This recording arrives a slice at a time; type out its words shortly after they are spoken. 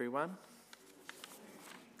Everyone?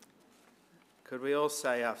 Could we all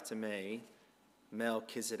say after me,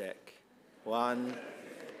 Melchizedek? 1,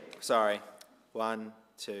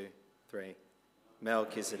 2, 3.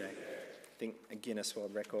 Melchizedek. I think a Guinness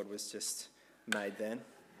World Record was just made then.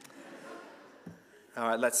 All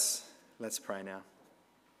right, let's pray now.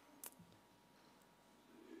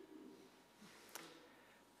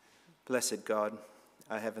 Blessed God,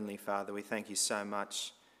 our Heavenly Father, we thank you so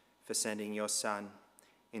much for sending your Son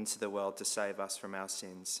into the world to save us from our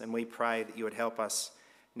sins. And we pray that you would help us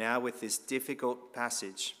now with this difficult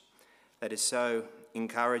passage that is so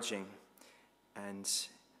encouraging and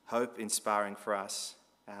hope-inspiring for us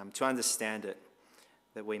to understand it,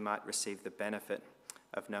 that we might receive the benefit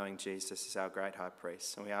of knowing Jesus as our great high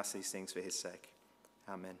priest. And we ask these things for his sake.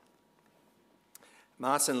 Amen.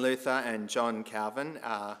 Martin Luther and John Calvin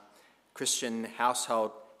are Christian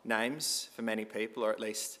household names for many people, or at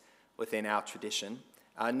least within our tradition.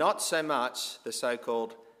 Not so much the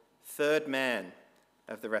so-called third man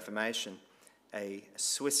of the Reformation, a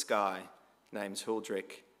Swiss guy named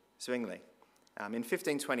Huldrych Zwingli. In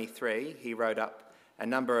 1523, he wrote up a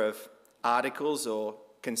number of articles or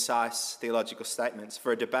concise theological statements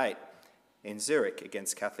for a debate in Zurich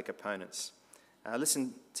against Catholic opponents.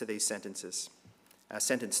 Listen to these sentences.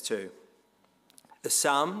 Sentence 2. The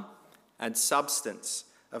sum and substance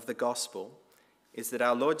of the gospel is that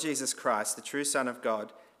our Lord Jesus Christ, the true Son of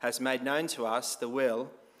God, has made known to us the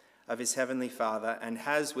will of his heavenly Father and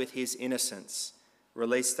has, with his innocence,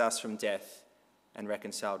 released us from death and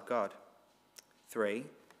reconciled God. 3.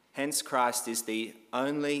 Hence Christ is the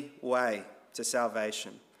only way to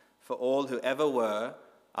salvation for all who ever were,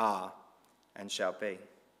 are, and shall be.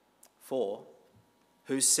 4.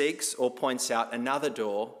 Who seeks or points out another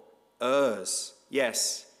door errs.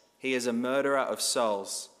 Yes, he is a murderer of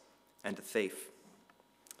souls and a thief.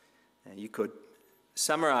 Now, you could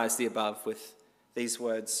summarize the above with these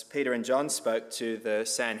words Peter and John spoke to the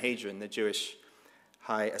Sanhedrin, the Jewish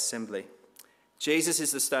high assembly. Jesus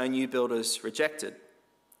is the stone you builders rejected,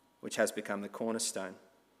 which has become the cornerstone.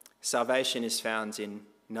 Salvation is found in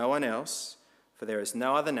no one else, for there is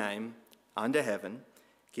no other name under heaven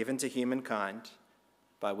given to humankind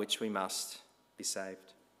by which we must be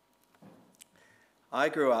saved. I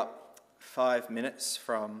grew up 5 minutes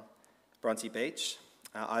from Bronte Beach.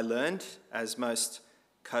 I learned, as most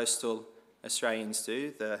coastal Australians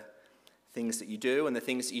do, the things that you do and the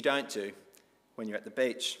things that you don't do when you're at the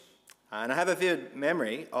beach. And I have a vivid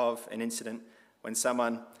memory of an incident when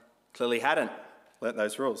someone clearly hadn't learnt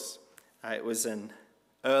those rules. It was an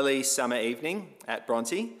early summer evening at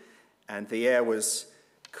Bronte, and the air was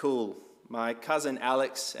cool. My cousin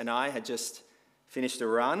Alex and I had just finished a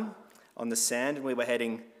run on the sand, and we were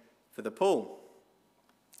heading for the pool.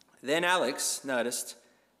 Then Alex noticed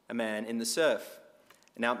a man in the surf.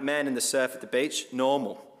 Now, man in the surf at the beach,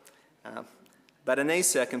 normal. But in these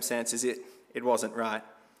circumstances, it wasn't right.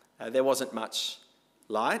 There wasn't much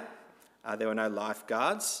light. There were no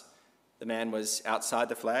lifeguards. The man was outside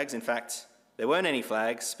the flags. In fact, there weren't any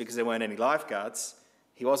flags because there weren't any lifeguards.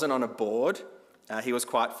 He wasn't on a board. He was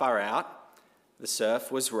quite far out. The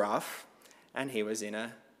surf was rough, and he was in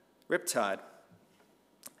a riptide.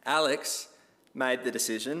 Alex made the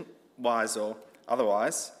decision, wise or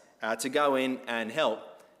otherwise, to go in and help.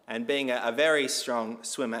 And being a very strong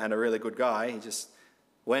swimmer and a really good guy, he just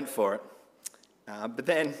went for it. But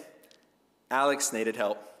then Alex needed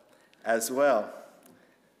help as well.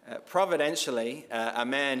 Providentially, a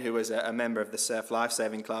man who was a member of the Surf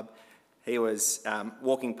Lifesaving Club, he was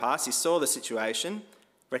walking past, he saw the situation,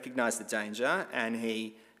 recognised the danger, and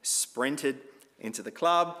he sprinted into the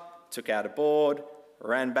club, took out a board,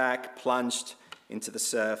 ran back, plunged into the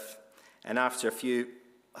surf, and after a few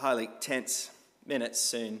highly tense minutes,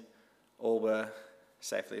 soon all were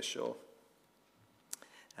safely ashore.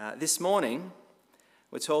 This morning,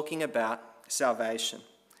 we're talking about salvation,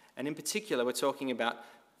 and in particular, we're talking about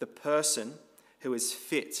the person who is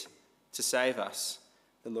fit to save us,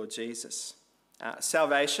 the Lord Jesus.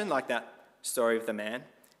 Salvation, like that story of the man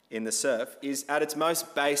in the surf, is at its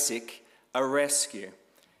most basic a rescue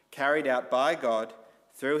carried out by God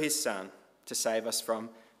through his Son to save us from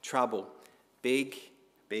trouble. Big,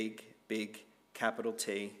 capital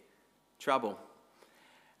T, trouble.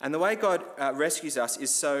 And the way God rescues us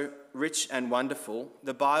is so rich and wonderful.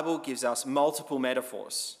 The Bible gives us multiple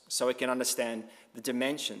metaphors so we can understand the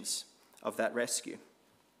dimensions of that rescue.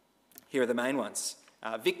 Here are the main ones.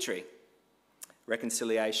 Victory,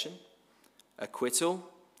 reconciliation, acquittal,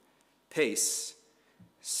 peace,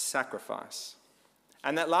 sacrifice.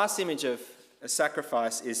 And that last image of a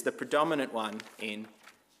sacrifice is the predominant one in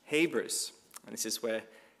Hebrews. And this is where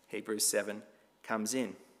Hebrews 7 comes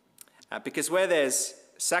in. Because where there's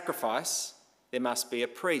sacrifice, there must be a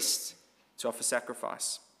priest to offer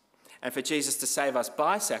sacrifice. And for Jesus to save us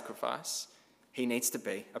by sacrifice, he needs to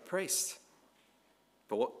be a priest.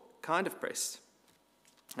 But what kind of priest?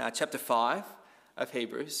 Chapter 5 of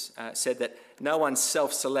Hebrews said that no one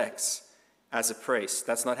self-selects as a priest.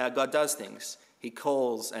 That's not how God does things. He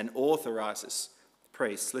calls and authorizes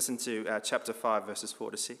priests. Listen to chapter 5, verses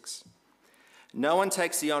 4 to 6. No one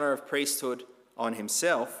takes the honor of priesthood on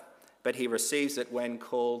himself, but he receives it when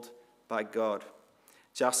called by God,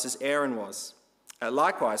 just as Aaron was.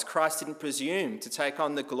 Likewise, Christ didn't presume to take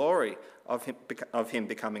on the glory of him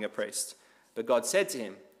becoming a priest. But God said to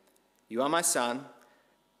him, "You are my son.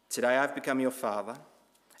 Today I've become your father,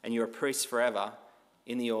 and you're a priest forever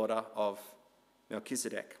in the order of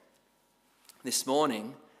Melchizedek." This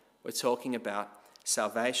morning, we're talking about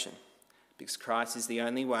salvation, because Christ is the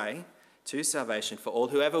only way to salvation for all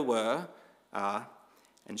who ever were, are,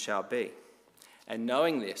 and shall be. And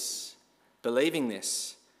knowing this, believing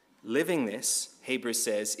this, living this, Hebrews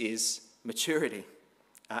says, is maturity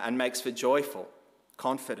and makes for joyful,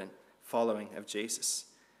 confident following of Jesus.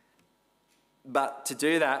 But to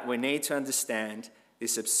do that, we need to understand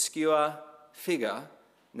this obscure figure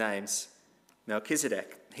named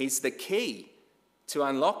Melchizedek. He's the key to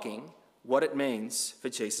unlocking what it means for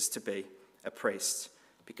Jesus to be a priest,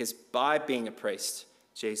 because by being a priest,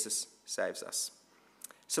 Jesus saves us.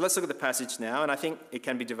 So let's look at the passage now, and I think it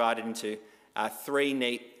can be divided into three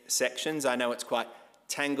neat sections. I know it's quite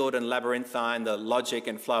tangled and labyrinthine, the logic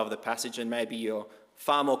and flow of the passage, and maybe you're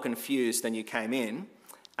far more confused than you came in,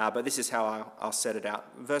 but this is how I'll set it out.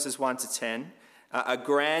 Verses 1 to 10, a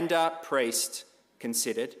grander priest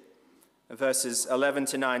considered. Verses 11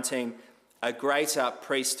 to 19, a greater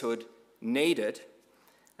priesthood needed.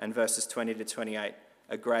 And verses 20 to 28,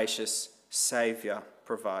 a gracious Saviour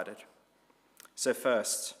provided. So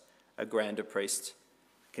first, a grander priest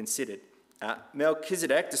considered.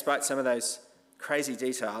 Melchizedek, despite some of those crazy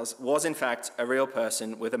details, was in fact a real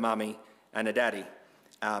person with a mummy and a daddy.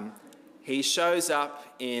 He shows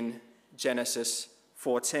up in Genesis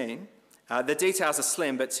 14. The details are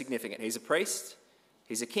slim but significant. He's a priest,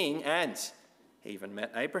 he's a king, and he even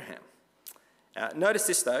met Abraham. Notice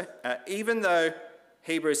this though, even though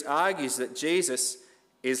Hebrews argues that Jesus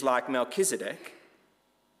is like Melchizedek,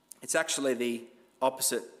 it's actually the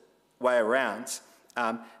opposite way around.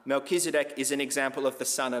 Melchizedek is an example of the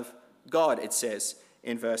Son of God, it says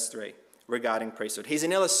in verse 3, regarding priesthood. He's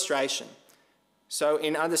an illustration. So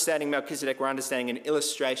in understanding Melchizedek, we're understanding an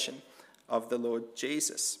illustration of the Lord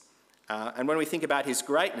Jesus. And when we think about his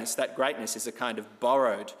greatness, that greatness is a kind of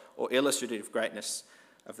borrowed or illustrative greatness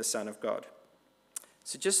of the Son of God.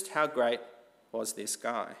 So just how great was this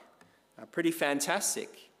guy? Pretty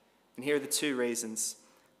fantastic. And here are the two reasons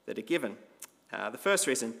that are given. The first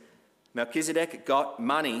reason, Melchizedek got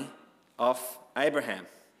money off Abraham.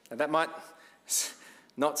 Now that might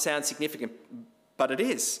not sound significant, but it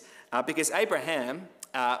is. Because Abraham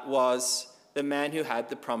was the man who had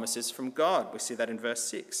the promises from God. We see that in verse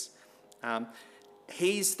 6.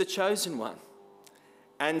 He's the chosen one.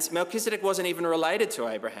 And Melchizedek wasn't even related to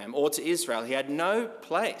Abraham or to Israel. He had no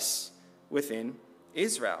place within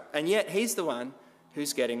Israel. And yet he's the one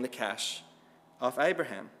who's getting the cash off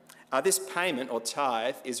Abraham. This payment or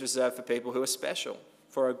tithe is reserved for people who are special,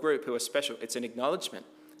 for a group who are special. It's an acknowledgement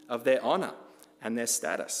of their honour and their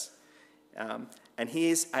status. And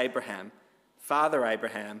here's Abraham, Father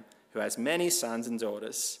Abraham, who has many sons and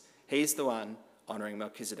daughters. He's the one honouring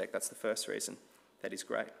Melchizedek. That's the first reason that he's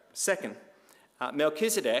great. Second,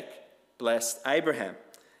 Melchizedek blessed Abraham,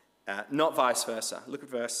 not vice versa. Look at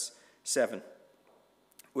verse 7.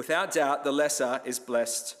 Without doubt, the lesser is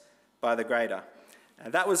blessed by the greater.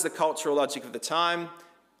 That was the cultural logic of the time.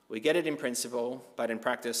 We get it in principle, but in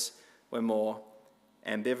practice, we're more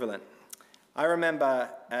ambivalent. I remember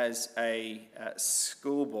as a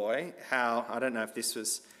schoolboy how, I don't know if this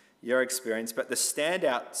was your experience, but the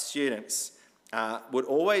standout students would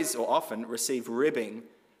always or often receive ribbing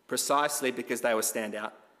precisely because they were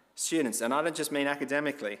standout students. And I don't just mean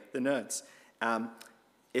academically, the nerds.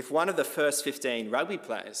 If one of the first 15 rugby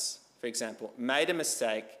players, for example, made a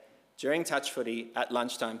mistake during touch footy at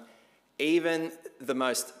lunchtime, even the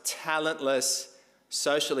most talentless,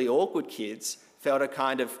 socially awkward kids felt a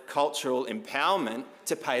kind of cultural empowerment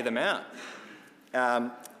to pay them out.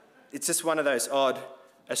 It's just one of those odd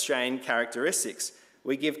Australian characteristics.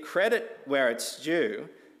 We give credit where it's due,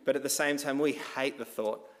 but at the same time we hate the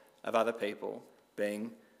thought of other people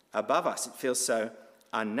being above us. It feels so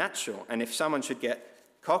unnatural. And if someone should get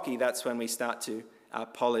cocky, that's when we start to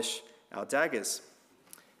polish our daggers.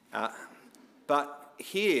 But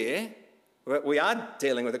here We are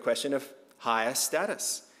dealing with a question of higher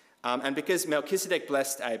status. And because Melchizedek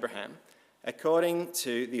blessed Abraham, according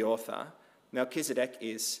to the author, Melchizedek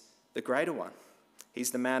is the greater one.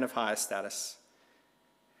 He's the man of higher status.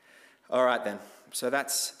 All right then, so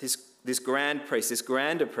that's this grand priest, this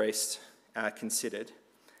grander priest considered.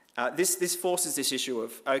 This forces this issue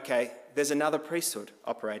of, okay, there's another priesthood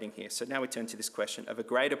operating here. So now we turn to this question of a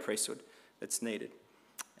greater priesthood that's needed.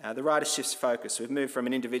 The writer shifts focus. We've moved from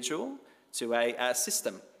an individual to a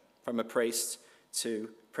system, from a priest to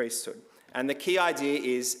priesthood. And the key idea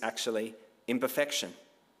is actually imperfection,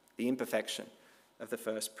 the imperfection of the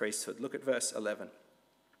first priesthood. Look at verse 11.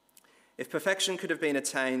 If perfection could have been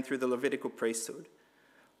attained through the Levitical priesthood,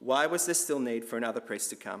 why was there still need for another priest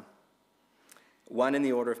to come? One in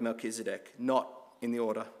the order of Melchizedek, not in the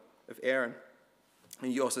order of Aaron.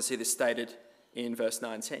 And you also see this stated in verse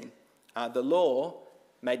 19. The law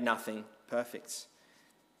made nothing perfect.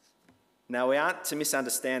 Now, we aren't to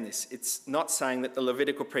misunderstand this. It's not saying that the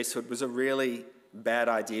Levitical priesthood was a really bad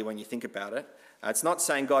idea when you think about it. It's not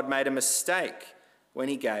saying God made a mistake when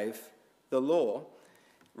he gave the law.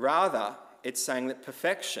 Rather, it's saying that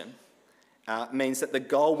perfection means that the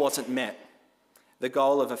goal wasn't met. The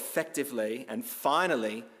goal of effectively and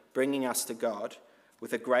finally bringing us to God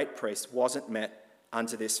with a great priest wasn't met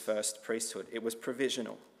under this first priesthood. It was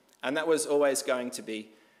provisional. And that was always going to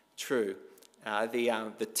be true.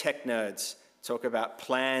 The tech nerds talk about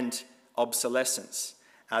planned obsolescence.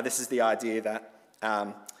 This is the idea that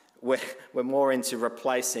we're more into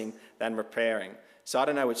replacing than repairing. So I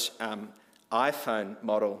don't know which iPhone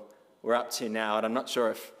model we're up to now, and I'm not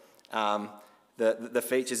sure if the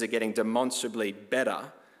features are getting demonstrably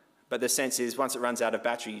better, but the sense is once it runs out of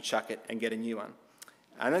battery, you chuck it and get a new one.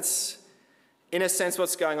 And that's, in a sense,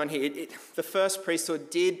 what's going on here. The first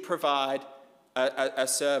priesthood did provide a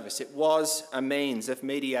service. It was a means of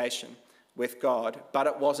mediation with God, but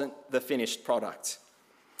it wasn't the finished product.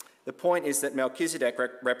 The point is that Melchizedek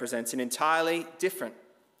represents an entirely different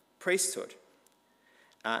priesthood.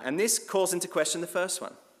 And this calls into question the first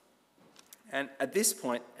one. And at this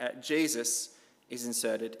point, Jesus is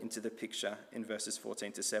inserted into the picture in verses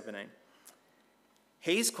 14 to 17.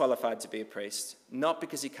 He's qualified to be a priest, not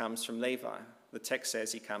because he comes from Levi. The text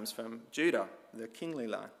says he comes from Judah, the kingly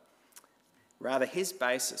line. Rather, his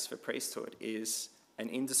basis for priesthood is an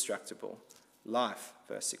indestructible life,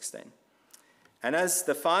 verse 16. And as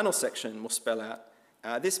the final section will spell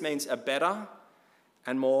out, this means a better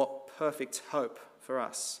and more perfect hope for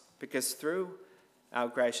us, because through our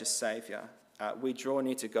gracious Saviour, we draw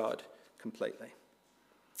near to God completely.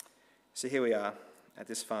 So here we are at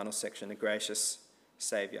this final section, a gracious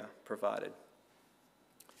Saviour provided.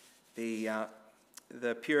 The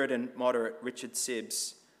Puritan moderate Richard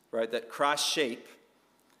Sibbes wrote that Christ's sheep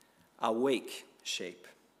are weak sheep.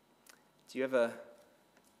 Do you ever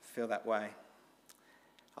feel that way?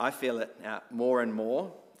 I feel it more and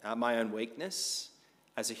more, my own weakness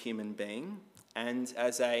as a human being and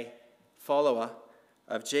as a follower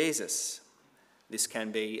of Jesus. This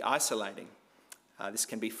can be isolating. This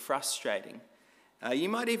can be frustrating. You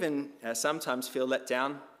might even sometimes feel let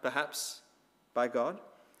down, perhaps, by God.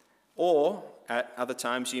 Or at other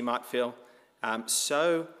times you might feel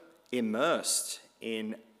so immersed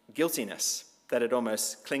in guiltiness that it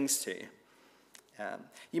almost clings to you.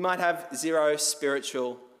 You might have zero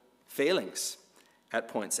spiritual feelings at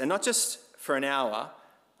points, and not just for an hour,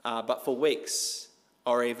 but for weeks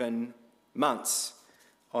or even months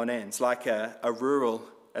on end. Like a rural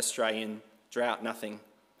Australian drought, nothing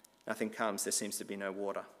comes, there seems to be no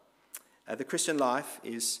water. The Christian life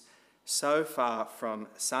is so far from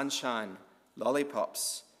sunshine,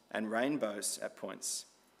 lollipops and rainbows at points.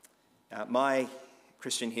 My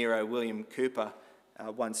Christian hero, William Cooper,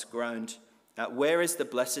 once groaned, "Where is the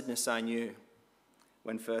blessedness I knew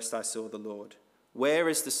when first I saw the Lord? Where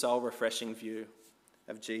is the soul-refreshing view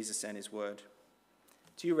of Jesus and his word?"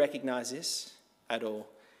 Do you recognise this at all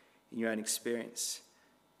in your own experience?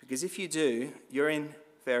 Because if you do, you're in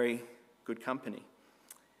very good company.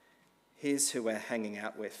 Here's who we're hanging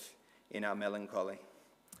out with in our melancholy.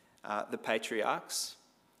 The patriarchs,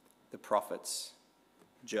 the prophets,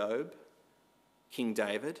 Job, King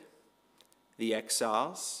David, the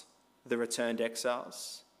exiles, the returned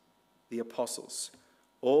exiles, the apostles.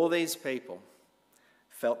 All these people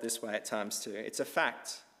felt this way at times too. It's a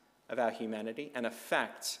fact of our humanity and a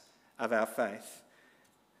fact of our faith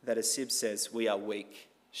that, as Sibbes says, we are weak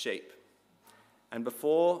sheep. And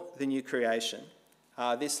before the new creation,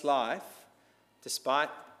 this life, despite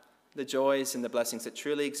the joys and the blessings that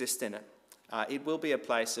truly exist in it, it will be a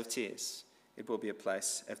place of tears. It will be a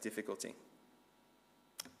place of difficulty.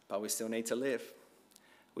 But we still need to live.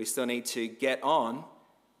 we still need to get on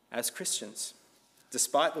as Christians,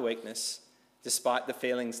 despite the weakness, despite the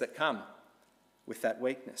feelings that come with that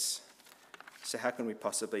weakness. So how can we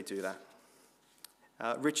possibly do that?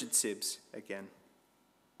 Richard Sibbes again.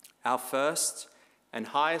 Our first and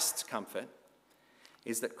highest comfort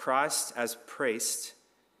is that Christ as priest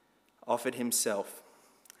offered himself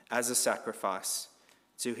as a sacrifice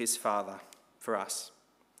to his Father for us.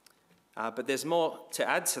 But there's more to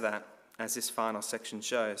add to that, as this final section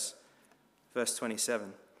shows. Verse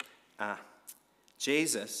 27.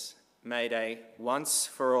 Jesus made a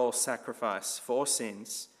once-for-all sacrifice for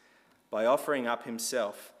sins by offering up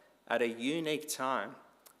himself at a unique time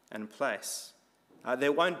and place.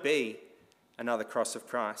 There won't be another cross of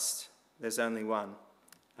Christ. There's only one.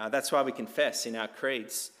 That's why we confess in our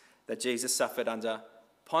creeds that Jesus suffered under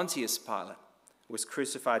Pontius Pilate, was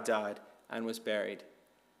crucified, died, and was buried.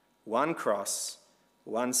 One cross,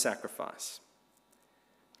 one sacrifice.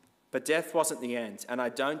 But death wasn't the end, and I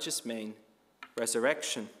don't just mean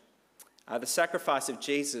resurrection. The sacrifice of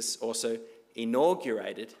Jesus also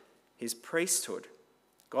inaugurated his priesthood.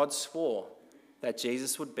 God swore that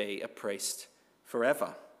Jesus would be a priest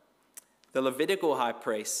forever. The Levitical high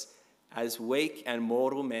priests, as weak and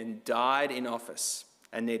mortal men, died in office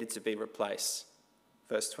and needed to be replaced.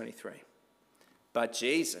 Verse 23. But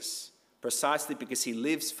Jesus, precisely because he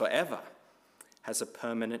lives forever, has a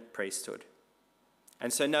permanent priesthood.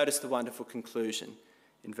 And so notice the wonderful conclusion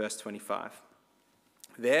in verse 25.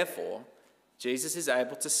 Therefore, Jesus is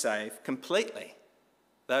able to save completely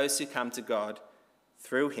those who come to God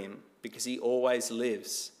through him, because he always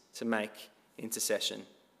lives to make intercession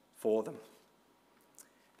for them.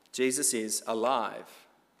 Jesus is alive.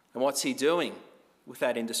 And what's he doing with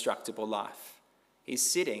that indestructible life? He's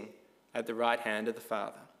sitting at the right hand of the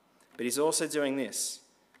Father. But he's also doing this,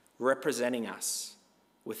 representing us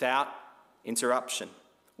without interruption,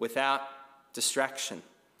 without distraction.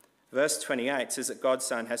 Verse 28 says that God's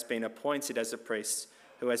Son has been appointed as a priest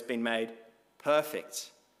who has been made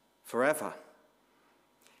perfect forever.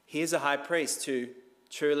 He is a high priest who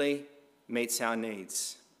truly meets our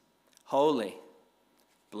needs. Holy,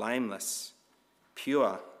 blameless,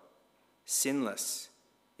 pure, sinless,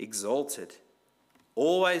 exalted,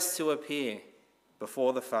 always to appear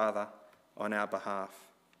before the Father on our behalf.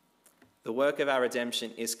 The work of our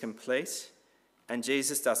redemption is complete, and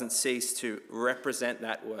Jesus doesn't cease to represent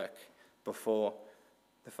that work before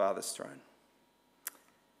the Father's throne.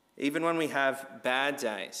 Even when we have bad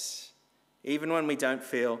days, even when we don't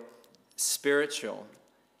feel spiritual,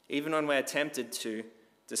 even when we're tempted to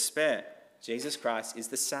despair, Jesus Christ is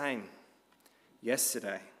the same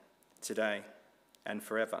yesterday, today, and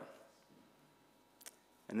forever.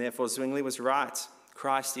 And therefore Zwingli was right.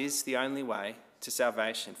 Christ is the only way to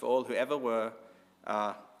salvation for all who ever were,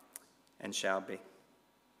 are, and shall be.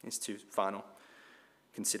 Here's two final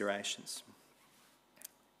considerations.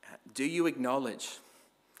 Do you acknowledge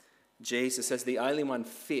Jesus as the only one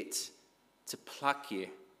fit to pluck you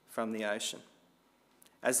from the ocean,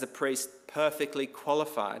 as the priest perfectly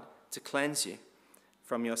qualified to cleanse you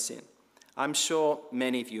from your sin? I'm sure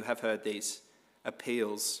many of you have heard these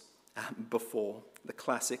appeals before, the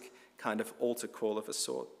classic kind of altar call of a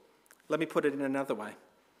sort. Let me put it in another way.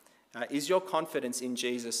 Is your confidence in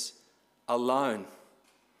Jesus alone?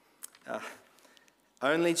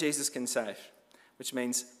 Only Jesus can save, which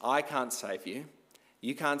means I can't save you.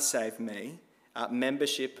 You can't save me.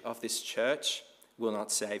 Membership of this church will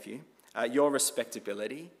not save you. Your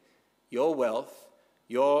respectability, your wealth,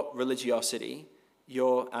 your religiosity,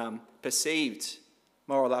 your perceived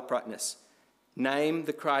moral uprightness. Name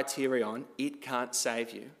the criterion, it can't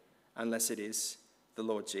save you unless it is the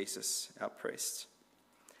Lord Jesus, our priest.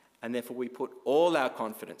 And therefore we put all our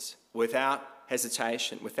confidence, without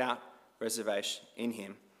hesitation, without reservation, in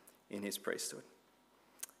him, in his priesthood.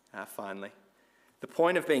 Finally, the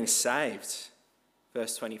point of being saved,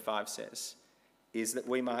 verse 25 says, is that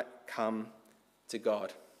we might come to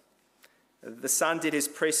God. The Son did his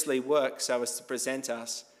priestly work so as to present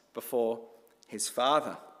us before his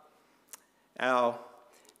Father. Our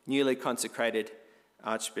newly consecrated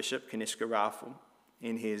Archbishop, Kanishka Raffel,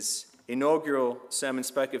 in his inaugural sermon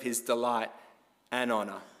spoke of his delight and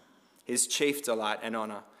honour, his chief delight and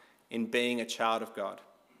honour in being a child of God,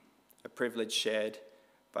 a privilege shared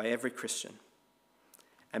by every Christian.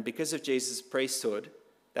 And because of Jesus' priesthood,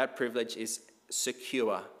 that privilege is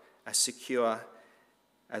secure, as secure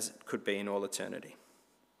as it could be in all eternity.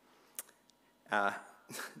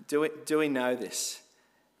 Do we know this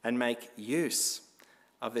and make use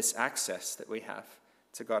of this access that we have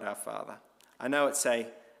to God our Father? I know it's a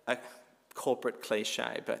corporate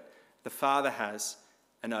cliche, but the Father has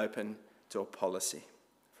an open door policy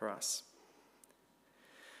for us.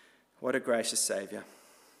 What a gracious Saviour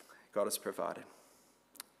God has provided.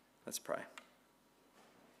 Let's pray.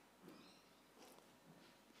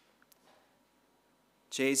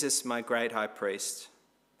 Jesus, my great high priest,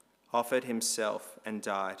 offered himself and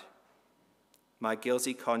died. My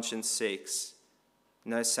guilty conscience seeks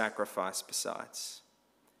no sacrifice besides.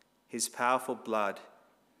 His powerful blood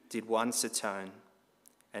did once atone,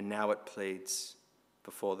 and now it pleads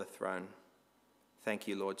before the throne. Thank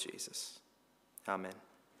you, Lord Jesus. Amen.